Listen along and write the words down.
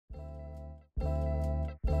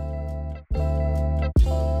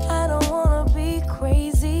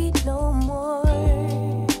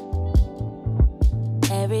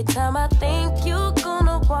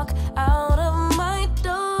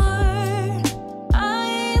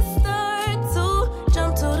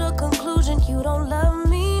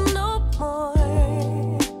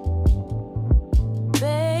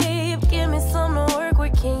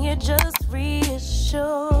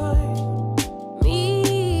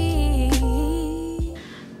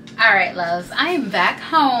Alright loves, I am back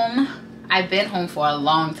home. I've been home for a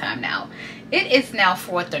long time now. It is now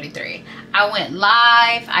 4:33. I went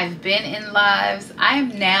live. I've been in lives. I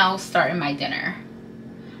am now starting my dinner.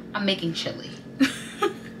 I'm making chili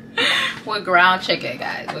with ground chicken,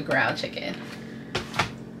 guys, with ground chicken.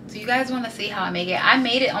 So you guys want to see how I make it? I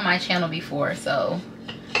made it on my channel before, so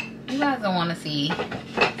you guys don't want to see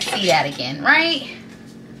that again, right?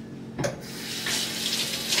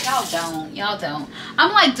 Y'all don't.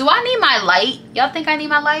 I'm like, do I need my light? Y'all think I need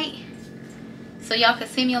my light so y'all can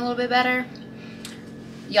see me a little bit better?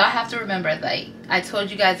 Y'all have to remember, like I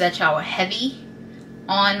told you guys, that y'all were heavy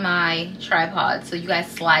on my tripod, so you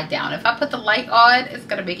guys slide down. If I put the light on, it's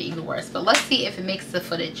gonna make it even worse. But let's see if it makes the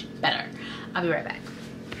footage better. I'll be right back.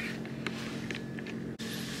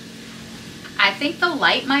 I think the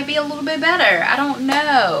light might be a little bit better. I don't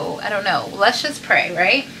know. Let's just pray,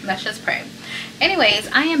 right? Let's just pray. Anyways,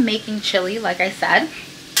 I am making chili, like I said.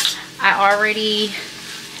 I already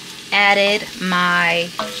added my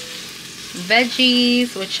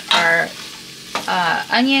veggies, which are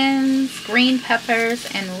onions, green peppers,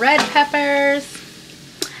 and red peppers.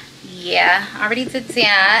 Yeah, I already did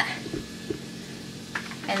that.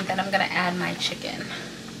 And then I'm gonna add my chicken.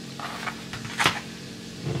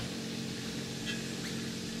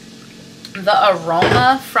 The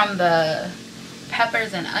aroma from the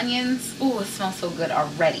peppers and onions, ooh, it smells so good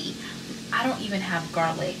already. I don't even have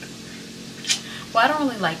garlic. Well, I don't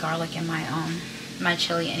really like garlic in my my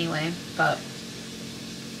chili anyway, but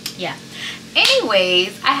yeah.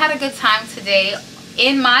 Anyways, I had a good time today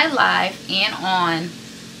in my live and on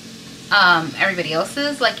everybody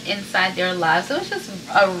else's, like inside their lives. It was just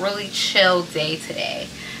a really chill day today.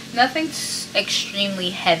 Nothing extremely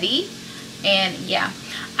heavy. And yeah,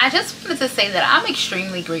 I just wanted to say that I'm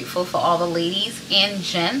extremely grateful for all the ladies and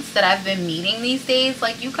gents that I've been meeting these days.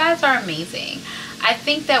 Like, you guys are amazing. I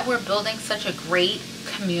think that we're building such a great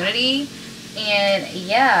community, and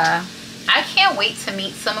yeah, I can't wait to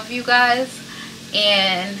meet some of you guys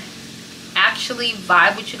and actually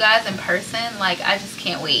vibe with you guys in person. Like, I just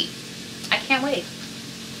can't wait. I can't wait.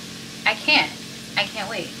 I can't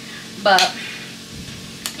wait. But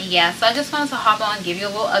yeah, so I just wanted to hop on, give you a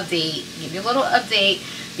little update,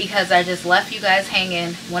 because I just left you guys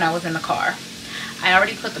hanging when I was in the car. I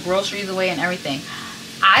already put the groceries away and everything.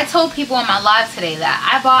 I told people in my live today that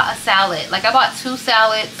I bought a salad. Like, I bought 2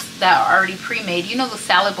 salads that are already pre-made. You know, the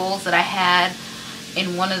salad bowls that I had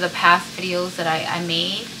in one of the past videos that I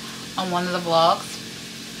made on one of the vlogs.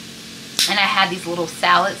 And I had these little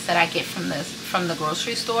salads that I get from the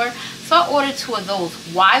grocery store. So I ordered 2 of those.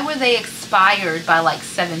 Why were they expired by like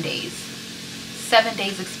 7 days? 7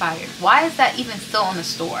 days expired. Why is that even still in the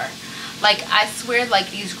store? Like, I swear,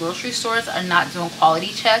 like, these grocery stores are not doing quality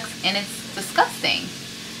checks, and it's disgusting.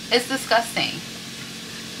 It's disgusting.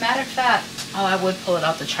 Matter of fact, oh, I would pull it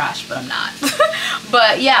out the trash, but I'm not.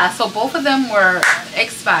 But yeah, so both of them were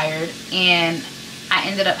expired, and I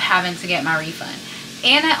ended up having to get my refund.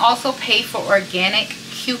 And I also paid for organic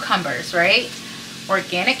cucumbers, right?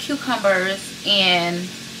 Organic cucumbers, and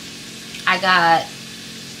I got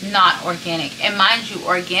not organic. And mind you,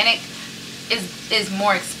 organic is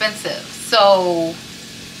more expensive. So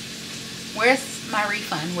where's my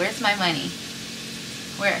refund? Where's my money?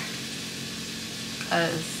 Where?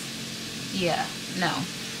 Because yeah, no.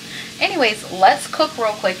 Anyways, let's cook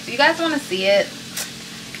real quick. Do you guys want to see it?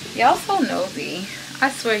 Y'all so nosy. I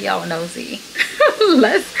swear y'all nosy.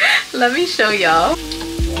 Let me show y'all.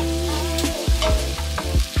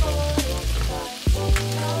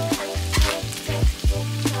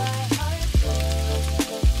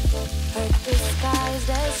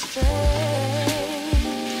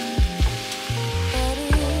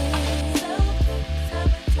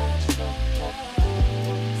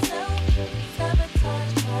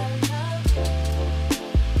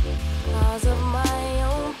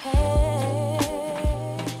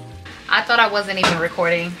 I thought I wasn't even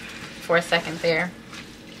recording for a second there,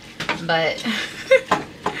 but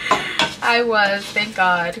I was, thank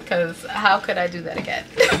God, because how could I do that again?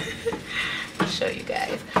 I'll show you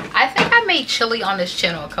guys. I think I made chili on this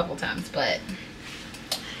channel a couple times, but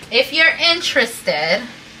if you're interested,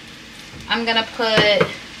 I'm gonna put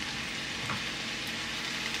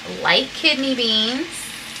light kidney beans.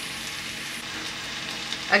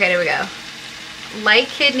 Okay, there we go. Light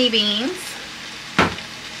kidney beans.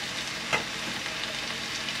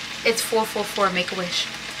 It's 444, make a wish.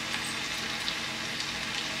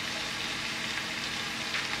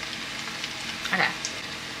 Okay,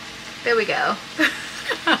 there we go.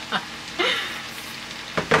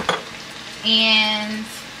 And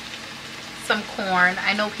some corn.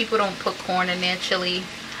 I know people don't put corn in their chili.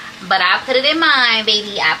 but I put it in mine,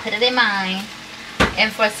 baby. I put it in mine.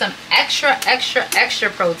 And for some extra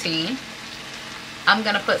protein, I'm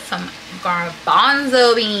gonna put some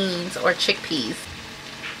garbanzo beans or chickpeas.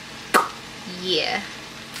 Yeah.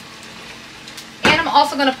 And I'm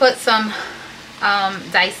also gonna put some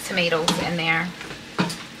diced tomatoes in there,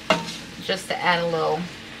 just to add a little.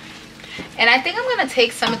 And I think I'm gonna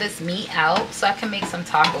take some of this meat out so I can make some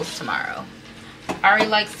tacos tomorrow. Ari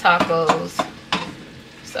likes tacos,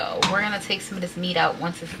 so we're gonna take some of this meat out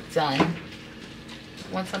once it's done.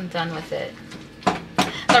 Once I'm done with it.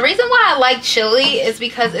 The reason why I like chili is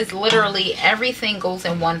because it's literally everything goes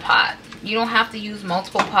in one pot. You don't have to use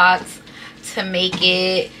multiple pots to make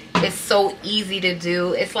it. It's so easy to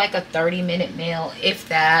do. It's like a 30-minute meal, if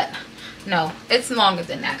that. No, it's longer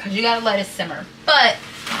than that because you gotta let it simmer. But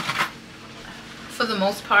for the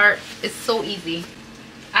most part, it's so easy.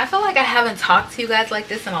 I feel like I haven't talked to you guys like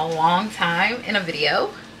this in a long time in a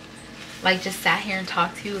video. Like just sat here and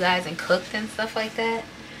talked to you guys and cooked and stuff like that.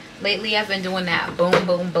 Lately I've been doing that boom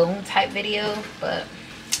boom boom type video, but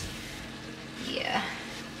yeah,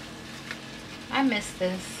 I miss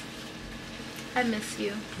this. I miss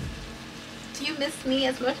you. Do you miss me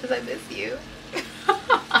as much as I miss you?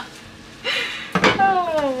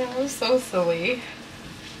 Oh, so silly.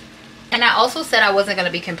 And I also said I wasn't going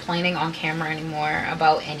to be complaining on camera anymore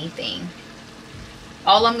about anything.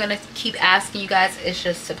 All I'm gonna keep asking you guys is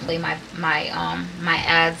just to play my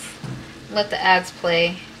ads. Let the ads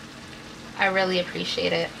play. I really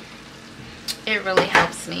appreciate it. It really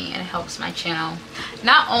helps me and it helps my channel.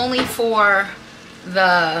 Not only for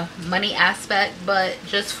the money aspect, but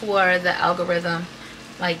just for the algorithm.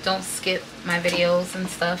 Like, don't skip my videos and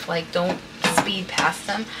stuff. Like, don't speed past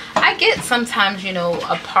them. I get sometimes, you know,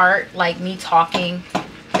 a part like me talking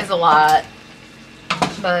is a lot,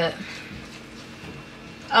 but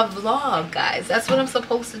a vlog, guys, that's what I'm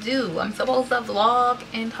supposed to do. I'm supposed to vlog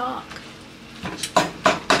and talk.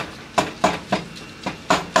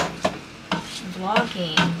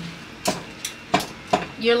 Vlogging.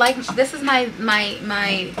 You're like, this is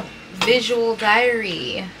my visual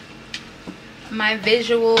diary, my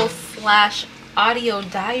visual / audio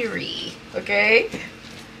diary. Okay,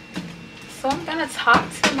 so I'm gonna talk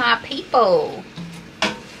to my people.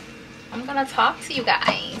 I'm gonna talk to you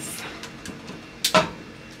guys.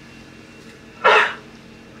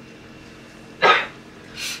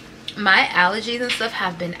 My allergies and stuff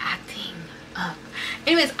have been acting up.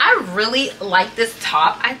 Anyways, I really like this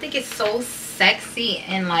top. I think it's so sexy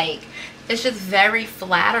and like it's just very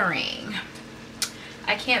flattering.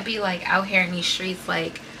 I can't be like out here in these streets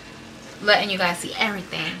like letting you guys see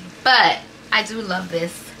everything, but I do love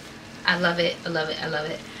this. I love it. I love it. I love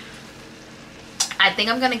it. I think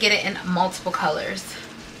I'm gonna get it in multiple colors.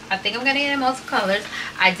 I think I'm gonna get it in multiple colors.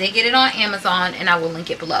 I did get it on Amazon and I will link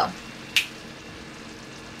it below.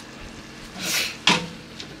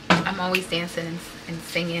 I'm always dancing and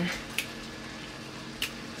singing.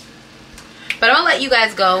 But I'm gonna let you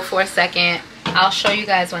guys go for a second. I'll show you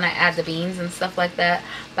guys when I add the beans and stuff like that.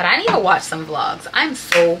 But I need to watch some vlogs. I'm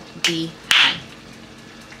so behind.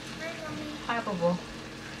 Hi, Mommy. Hi, boo-boo.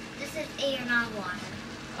 This is A or not water.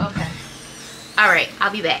 Okay. Alright,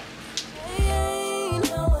 I'll be back.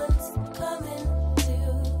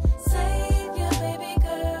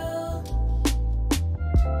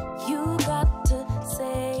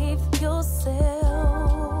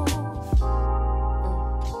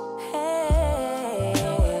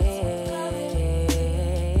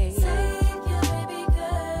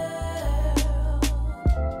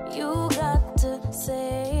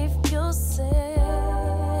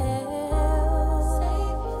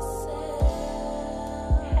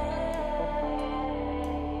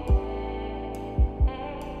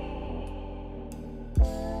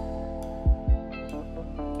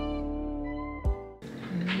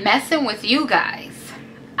 Messing with you guys,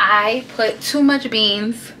 I put too much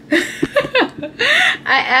beans. I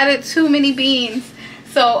added too many beans,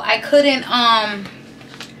 so I couldn't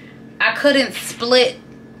split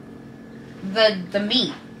the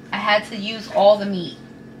meat. I had to use all the meat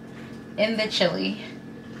in the chili,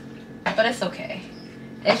 but it's okay.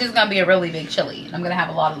 It's just gonna be a really big chili and I'm gonna have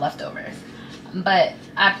a lot of leftovers, but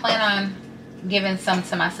I plan on giving some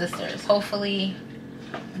to my sisters. Hopefully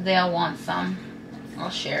they'll want some. I'll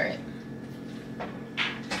share it.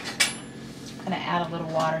 I'm gonna add a little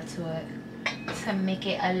water to it to make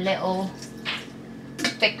it a little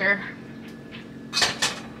thicker.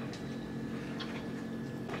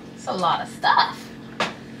 It's a lot of stuff.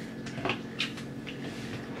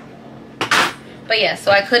 But yeah,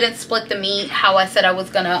 so I couldn't split the meat how I said I was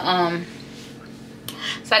gonna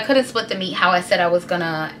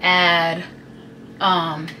add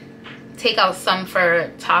take out some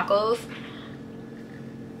for tacos.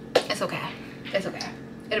 It's okay. It's okay.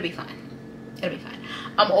 It'll be fine. It'll be fine.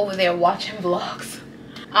 I'm over there watching vlogs.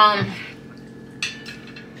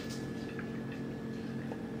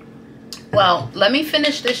 Well, let me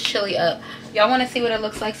finish this chili up. Y'all want to see what it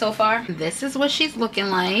looks like so far? This is what she's looking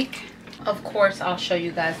like. Of course, I'll show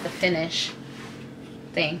you guys the finish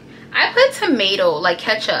thing. I put tomato, like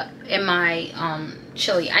ketchup, in my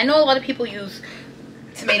chili. I know a lot of people use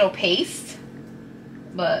tomato paste,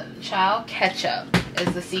 but child, ketchup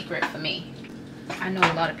is the secret for me. I know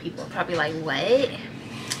a lot of people are probably like, what?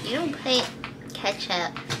 You don't put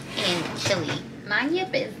ketchup in chili. Mind your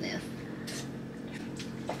business.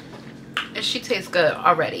 And she tastes good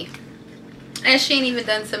already. And she ain't even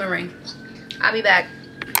done simmering. I'll be back.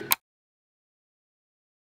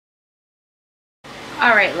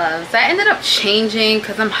 Alright, loves. I ended up changing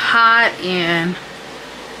because I'm hot and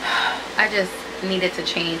I just needed to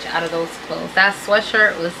change out of those clothes. That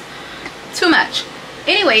sweatshirt was too much.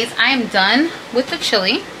 Anyways, I am done with the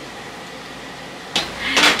chili.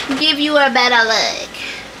 Give you a better look.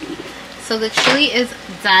 So the chili is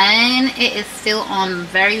done. It is still on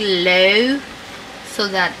very low so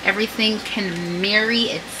that everything can marry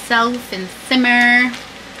itself and simmer.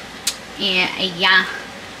 And yeah,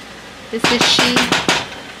 this is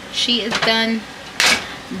she is done.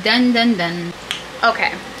 Done.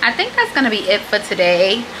 Okay, I think that's gonna be it for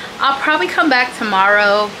today. I'll probably come back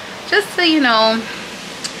tomorrow just to, you know,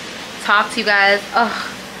 talk to you guys.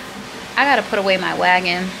 Oh, I gotta put away my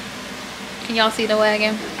wagon. Can y'all see the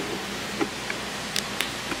wagon?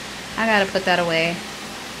 I gotta put that away.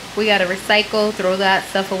 We gotta recycle, throw that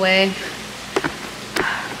stuff away.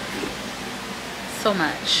 So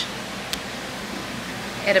much.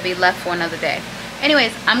 It'll be left for another day.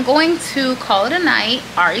 Anyways, I'm going to call it a night.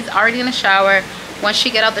 Ari's already in the shower. Once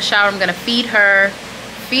she get out the shower, I'm gonna feed her,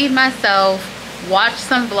 feed myself, watch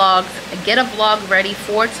some vlogs, get a vlog ready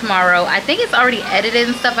for tomorrow. I think it's already edited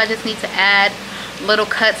and stuff. I just need to add little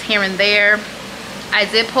cuts here and there. I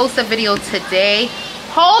did post a video today.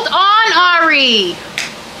 Hold on, Ari.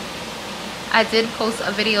 I did post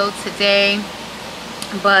a video today,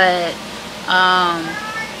 but I'm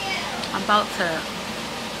about to,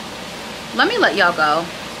 let me let y'all go.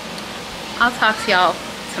 I'll talk to y'all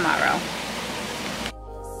tomorrow.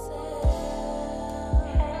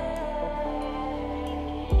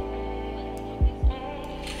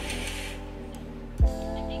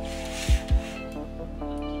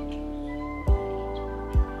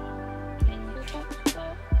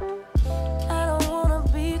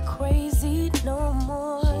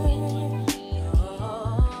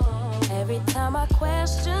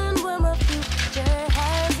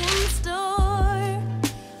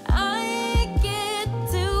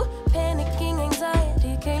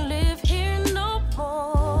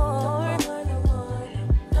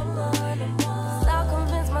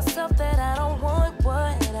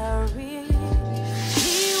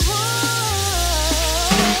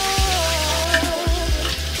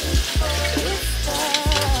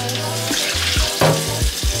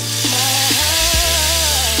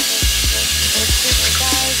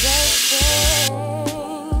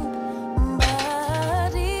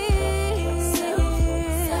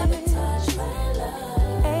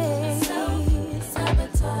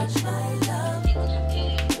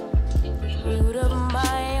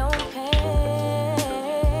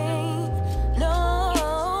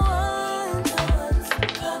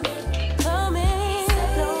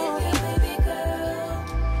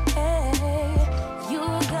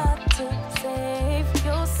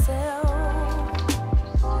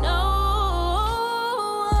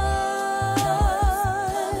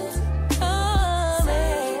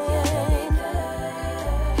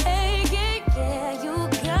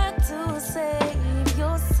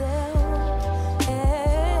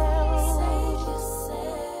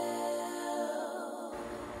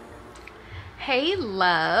 Hey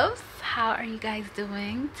loves, how are you guys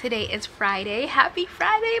doing? Today is Friday. Happy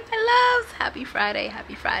Friday, my loves. Happy Friday,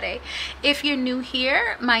 happy Friday. If you're new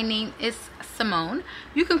here, my name is Simone.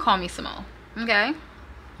 You can call me Simone, okay?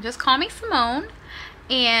 Just call me Simone.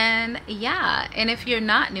 And yeah, and if you're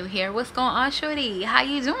not new here, what's going on, shorty? How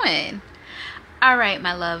you doing? All right,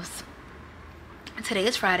 my loves. Today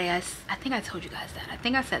is Friday. I think I told you guys that. I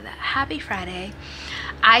think I said that. Happy Friday.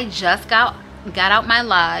 I just got out my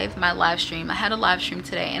live stream. I had a live stream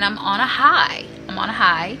today and I'm on a high.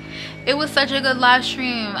 It was such a good live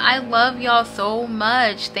stream. I love y'all so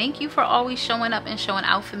much. Thank you for always showing up and showing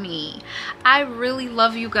out for me. I really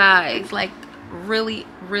love you guys, like really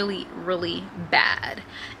bad,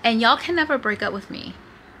 and y'all can never break up with me,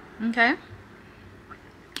 okay?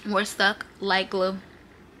 We're stuck like glue.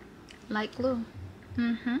 like glue.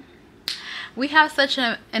 We have such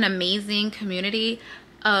an amazing community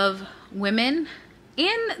of women,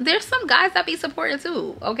 and there's some guys that be supporting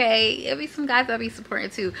too. Okay, there'll be some guys that be supporting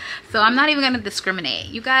too, so I'm not even gonna discriminate.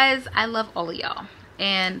 You guys, I love all of y'all,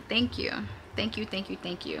 and thank you.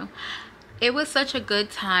 It was such a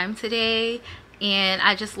good time today, and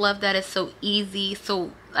I just love that it's so easy,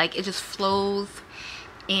 so like it just flows,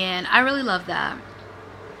 and I really love that.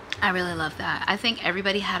 I think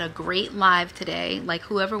everybody had a great live today. Like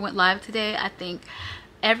whoever went live today, I think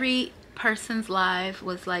every person's live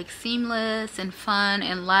was like seamless and fun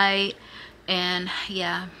and light, and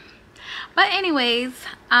yeah. But anyways,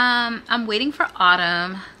 I'm waiting for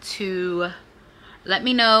Autumn to let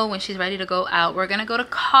me know when she's ready to go out. We're gonna go to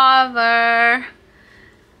Cava.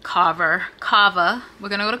 We're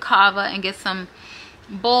gonna go to Cava and get some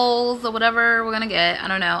bowls or whatever we're gonna get. I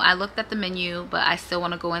don't know. I looked at the menu, but I still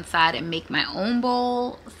want to go inside and make my own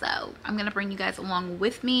bowl, so I'm gonna bring you guys along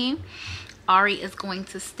with me. Ari is going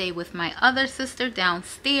to stay with my other sister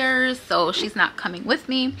downstairs, so she's not coming with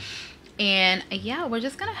me. And yeah, we're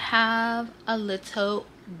just gonna have a little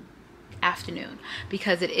afternoon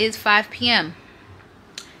because it is 5 p.m.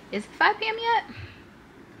 Is it 5 p.m. yet?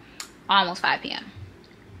 Almost 5 p.m.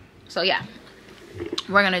 So yeah,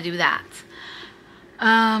 we're gonna do that.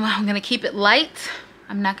 I'm gonna keep it light.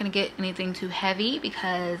 I'm not gonna get anything too heavy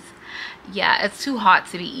because yeah, it's too hot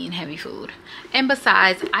to be eating heavy food. And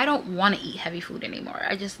besides, I don't want to eat heavy food anymore.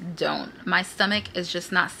 I just don't. My stomach is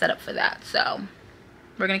just not set up for that. So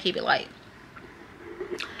we're gonna keep it light.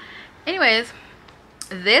 Anyways,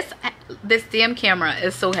 this damn camera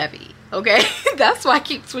is so heavy, okay? That's why I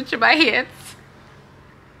keep switching my hands.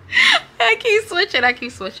 I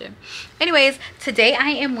keep switching. Anyways, today I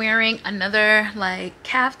am wearing another like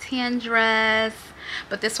caftan dress,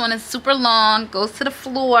 but this one is super long, goes to the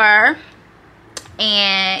floor,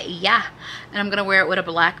 and yeah, and I'm gonna wear it with a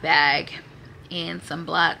black bag and some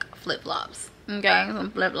black flip-flops. Okay,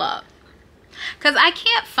 some flip-flops, because I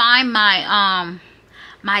can't find my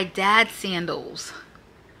my dad's sandals.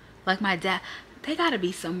 Like my dad, they gotta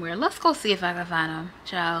be somewhere. Let's go see if I can find them,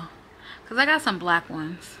 child, because I got some black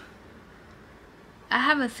ones. I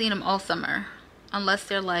haven't seen them all summer, unless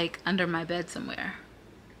they're like under my bed somewhere.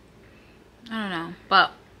 I don't know,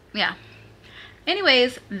 but yeah.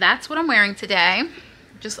 Anyways, that's what I'm wearing today.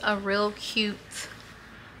 Just a real cute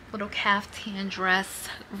little caftan dress,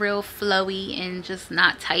 real flowy and just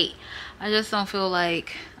not tight. I just don't feel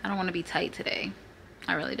like, I don't want to be tight today.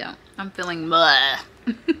 I really don't. I'm feeling blah.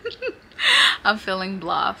 I'm feeling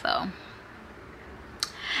blah, so.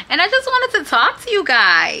 And I just wanted to talk to you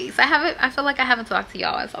guys. I feel like I haven't talked to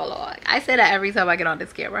y'all in so long. I say that every time I get on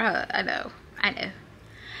this camera, huh? I know.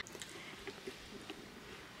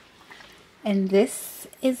 And this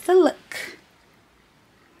is the look.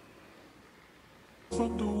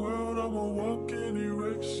 Fuck the world, I'm a walking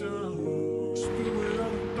erection. Spin it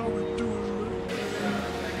out, thought we do it.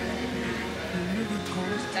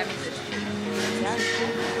 That means it's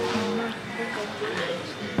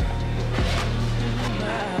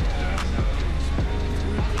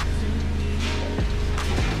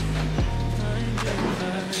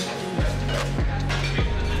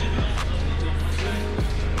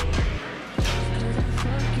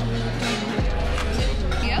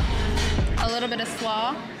yep, a little bit of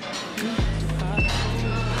slaw.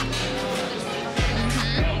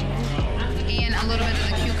 And a little bit of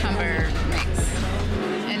the cucumber mix.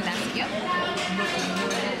 And that's, yep.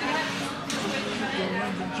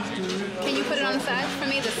 Can you put it on the side for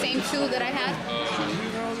me, the same two that I had?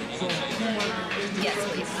 Yes,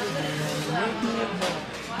 please.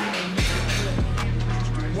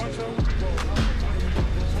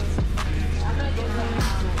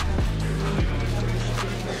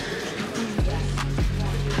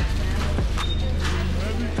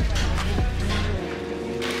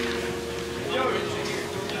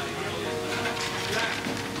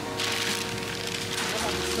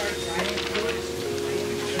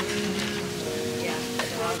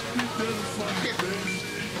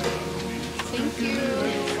 Thank you.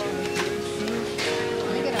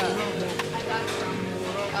 Let me get a.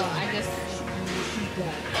 Oh, I just.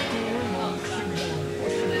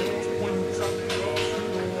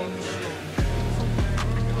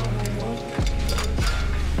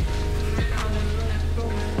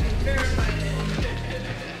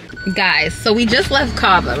 Guys, so we just left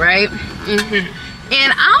Cava, right?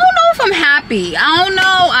 And I don't know if I'm happy. I don't know.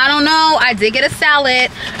 I did get a salad.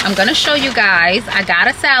 I'm gonna show you guys. I got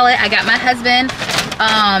a salad. I got my husband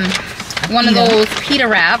one of those pita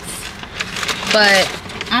wraps. But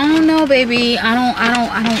I don't know, baby. I don't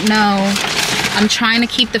know. I'm trying to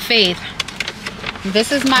keep the faith.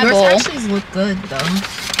 This is my Yours bowl. actually look good though.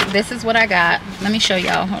 This is what I got. Let me show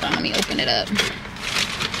y'all. Hold on, let me open it up.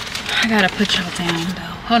 I gotta put y'all down though.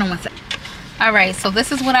 Hold on one sec. All right, so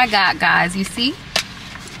this is what I got, guys. You see,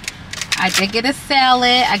 I did get a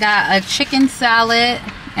salad. I got a chicken salad,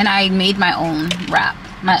 and I made my own wrap.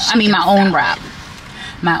 My own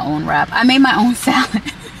wrap. I made my own salad.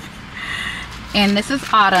 And this is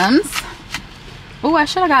Autumn's. Oh, I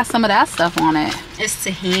should have got some of that stuff on it. It's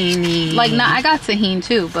tahini. Like, nah, I got tahini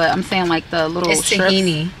too, but I'm saying like the little it's strips.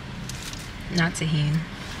 tahini, not tahini.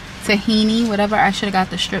 Tahini, whatever. I should have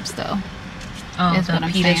got the strips though. Oh, is the what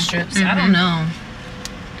I'm pita saying. strips. I don't know.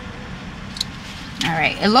 All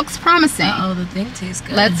right, it looks promising. Oh, the thing tastes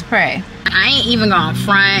good. Let's pray. I ain't even gonna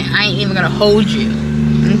front. I ain't even gonna hold you.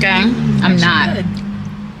 Okay, I'm not. Good.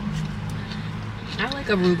 I like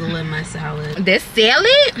arugula in my salad. This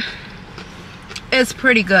salad is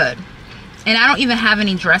pretty good, and I don't even have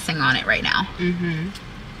any dressing on it right now.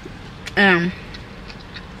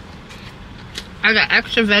 I got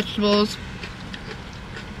extra vegetables,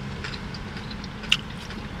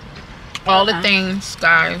 all the things,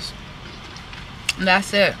 guys.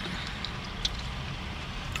 That's it.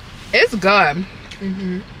 It's good.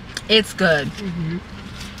 It's good.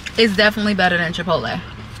 It's definitely better than Chipotle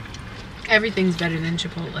Everything's better than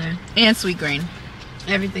Chipotle. and Sweet Green.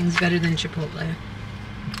 Everything's better than Chipotle.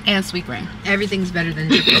 And Sweet Green. Everything's better than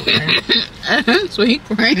Chipotle. Sweet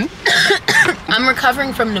Green. I'm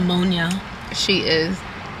recovering from pneumonia. She is.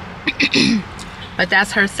 But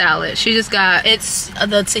that's her salad. She just got It's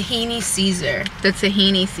the tahini Caesar the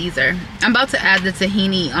tahini Caesar. I'm about to add the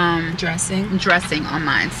tahini dressing. on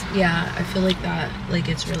mine. Yeah, I feel like that. Like,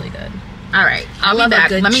 it's really good. All right, I'll be love a back.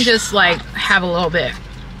 good Let me just like have a little bit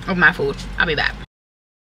of my food. I'll be back.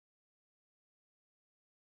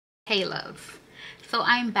 Hey loves. So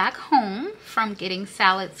I'm back home from getting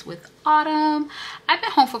salads with Autumn. I've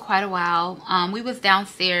been home for quite a while. We was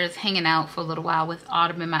downstairs hanging out for a little while with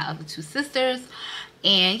Autumn and my other two sisters.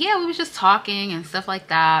 And yeah, we was just talking and stuff like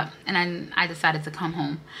that. And then I decided to come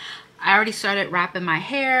home. I already started wrapping my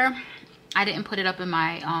hair. I didn't put it up in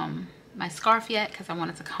my my scarf yet because I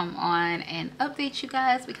wanted to come on and update you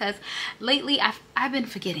guys, because lately I've been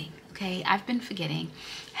forgetting. Okay, I've been forgetting.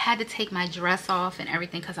 Had to take my dress off and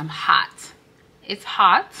everything because I'm hot. It's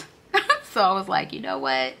hot. So I was like, you know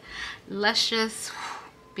what, let's just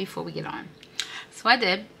before we get on. So I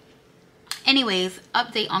did. Anyways,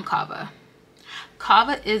 update on Kava.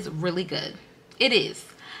 Kava is really good. It is.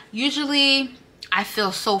 Usually I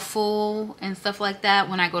feel so full and stuff like that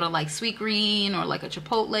when I go to like Sweet Green or like a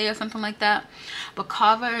Chipotle or something like that. But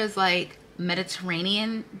Kava is like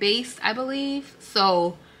Mediterranean based, I believe.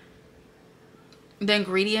 So the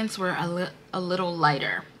ingredients were a little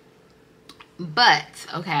lighter. But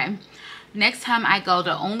okay, next time I go,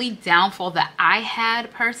 the only downfall that I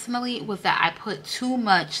had personally was that I put too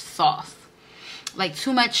much sauce, like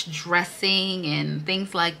too much dressing and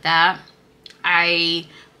things like that. I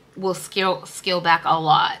will scale back a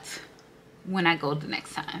lot when I go the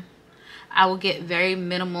next time. I will get very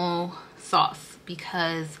minimal sauce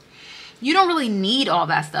because you don't really need all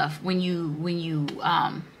that stuff when you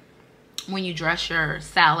dress your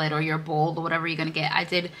salad or your bowl or whatever you're gonna get. I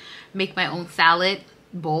did make my own salad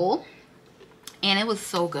bowl and it was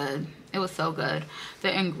so good. It was so good.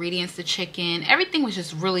 The ingredients, the chicken, everything was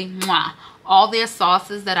just really mwah. All their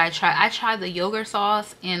sauces that I tried the yogurt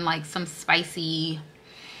sauce and like some spicy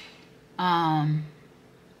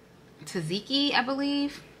tzatziki, I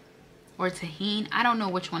believe, or tahini. I don't know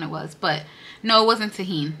which one it was, but no, it wasn't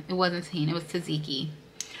tahini. It wasn't tahini. It was tzatziki.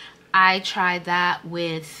 I tried that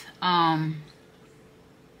with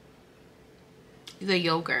the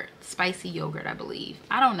yogurt, spicy yogurt, I believe.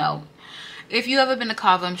 I don't know. If you ever been to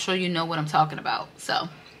Kava, I'm sure you know what I'm talking about. So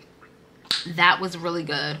that was really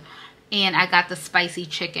good. And I got the spicy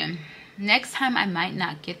chicken. Next time I might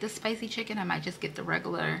not get the spicy chicken. I might just get the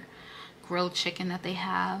regular grilled chicken that they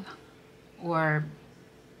have, or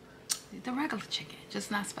the regular chicken,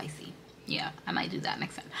 just not spicy. Yeah, I might do that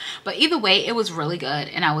next time. But either way, it was really good,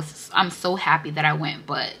 and I'm so happy that I went.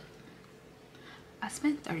 But I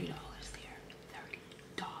spent $30 there.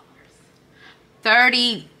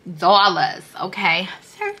 $30, okay,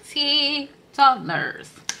 $30.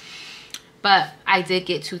 But I did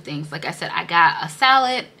get two things. Like I said, I got a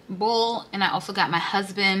salad bowl, and I also got my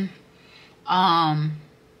husband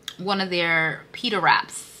one of their pita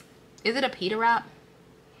wraps. Is it a pita wrap?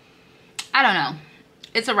 I don't know.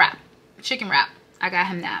 It's a wrap, chicken wrap. I got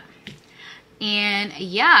him that. And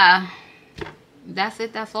yeah, that's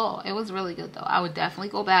it. That's all. It was really good though. I would definitely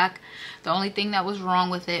go back. The only thing that was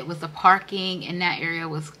wrong with it was the parking in that area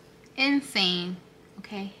was insane.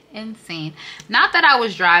 Okay, insane. Not that I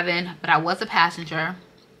was driving, but I was a passenger,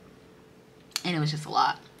 and it was just a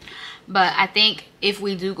lot. But I think if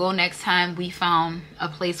we do go next time, we found a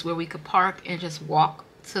place where we could park and just walk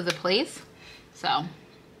to the place. So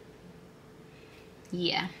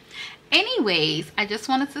yeah, anyways, I just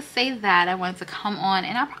wanted to say that I wanted to come on,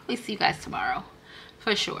 and I'll probably see you guys tomorrow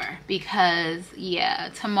for sure, because yeah,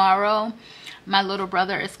 tomorrow my little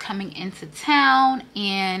brother is coming into town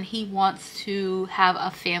and he wants to have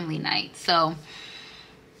a family night. So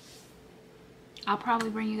I'll probably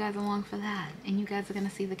bring you guys along for that, and you guys are gonna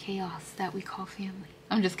see the chaos that we call family.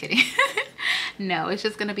 I'm just kidding. No, it's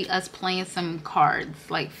just gonna be us playing some cards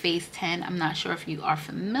like Phase 10. I'm not sure if you are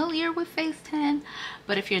familiar with Phase 10,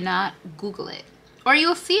 but if you're not, Google it, or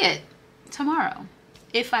you'll see it tomorrow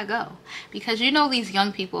if I go, because you know these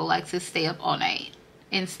young people like to stay up all night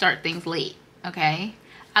and start things late. Okay,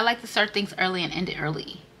 I like to start things early and end it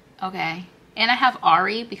early. Okay, and I have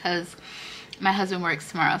Ari because my husband works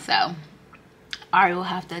tomorrow, so Ari will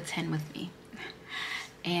have to attend with me,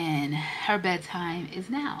 and her bedtime is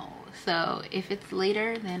now. So if it's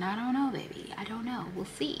later, then I don't know, baby. I don't know. We'll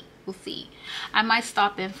see. We'll see. I might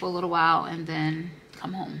stop in for a little while and then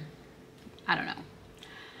come home. I don't know.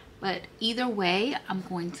 But either way, I'm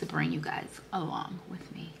going to bring you guys along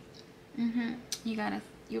with me. You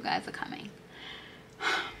guys are coming.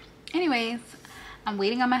 Anyways, I'm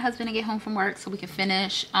waiting on my husband to get home from work so we can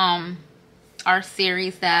finish our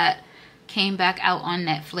series that came back out on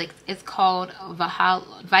Netflix. It's called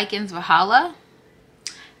Vikings Valhalla.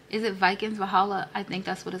 Is it Vikings Valhalla? I think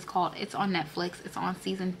that's what it's called. It's on Netflix. It's on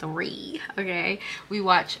season 3. Okay, we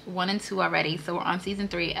watched 1 and 2 already, so we're on season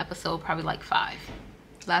 3, episode probably like 5.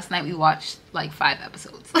 Last night we watched like 5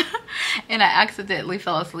 episodes and I accidentally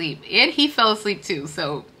fell asleep, and he fell asleep too,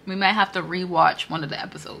 so we might have to rewatch one of the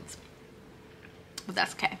episodes, but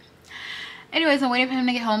that's okay. Anyways, I'm waiting for him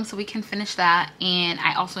to get home so we can finish that, and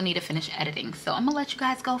I also need to finish editing, so I'm gonna let you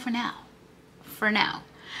guys go for now.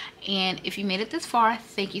 And if you made it this far,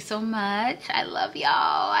 thank you so much. I love y'all.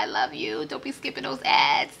 I love you. Don't be skipping those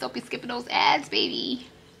ads. Don't be skipping those ads, baby.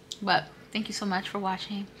 But thank you so much for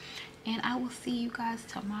watching, and I will see you guys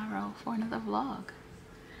tomorrow for another vlog.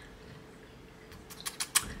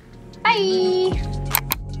 Bye.